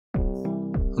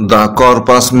The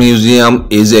Corpus Museum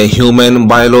is a human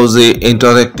biology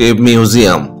interactive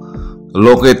museum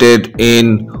located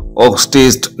in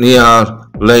Oegstgeest near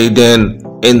Leiden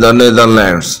in the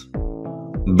Netherlands.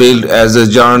 Built as a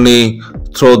journey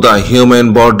through the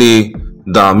human body,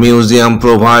 the museum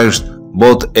provides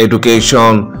both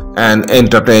education and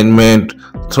entertainment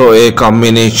through a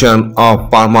combination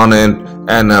of permanent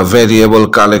and variable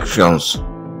collections.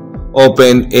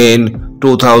 Opened in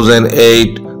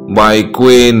 2008 by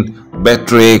Queen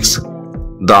Beatrix,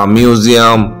 the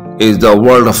museum is the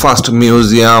world's first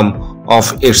museum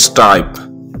of its type.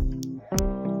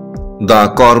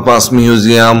 The Corpus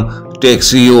Museum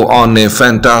takes you on a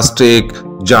fantastic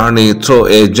journey through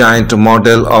a giant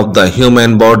model of the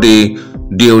human body,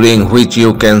 during which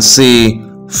you can see,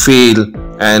 feel,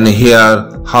 and hear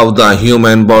how the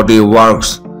human body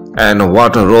works and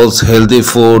what roles healthy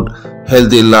food,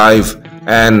 healthy life,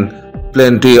 and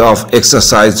plenty of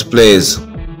exercise plays.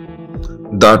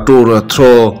 The tour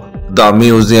through the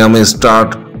museum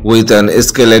starts with an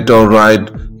escalator ride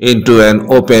into an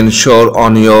open shore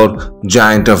on your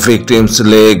giant victim's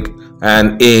leg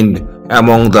and end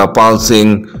among the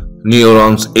pulsing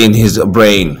neurons in his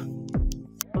brain.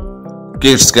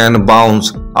 Kids can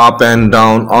bounce up and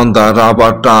down on the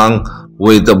rubber tongue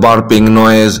with the burping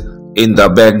noise in the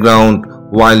background,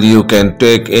 while you can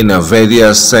take in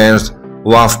various scents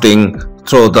wafting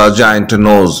through the giant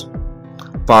nose.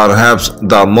 Perhaps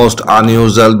the most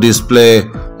unusual display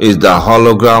is the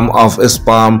hologram of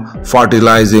sperm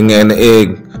fertilizing an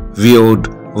egg viewed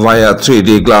via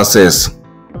 3D glasses.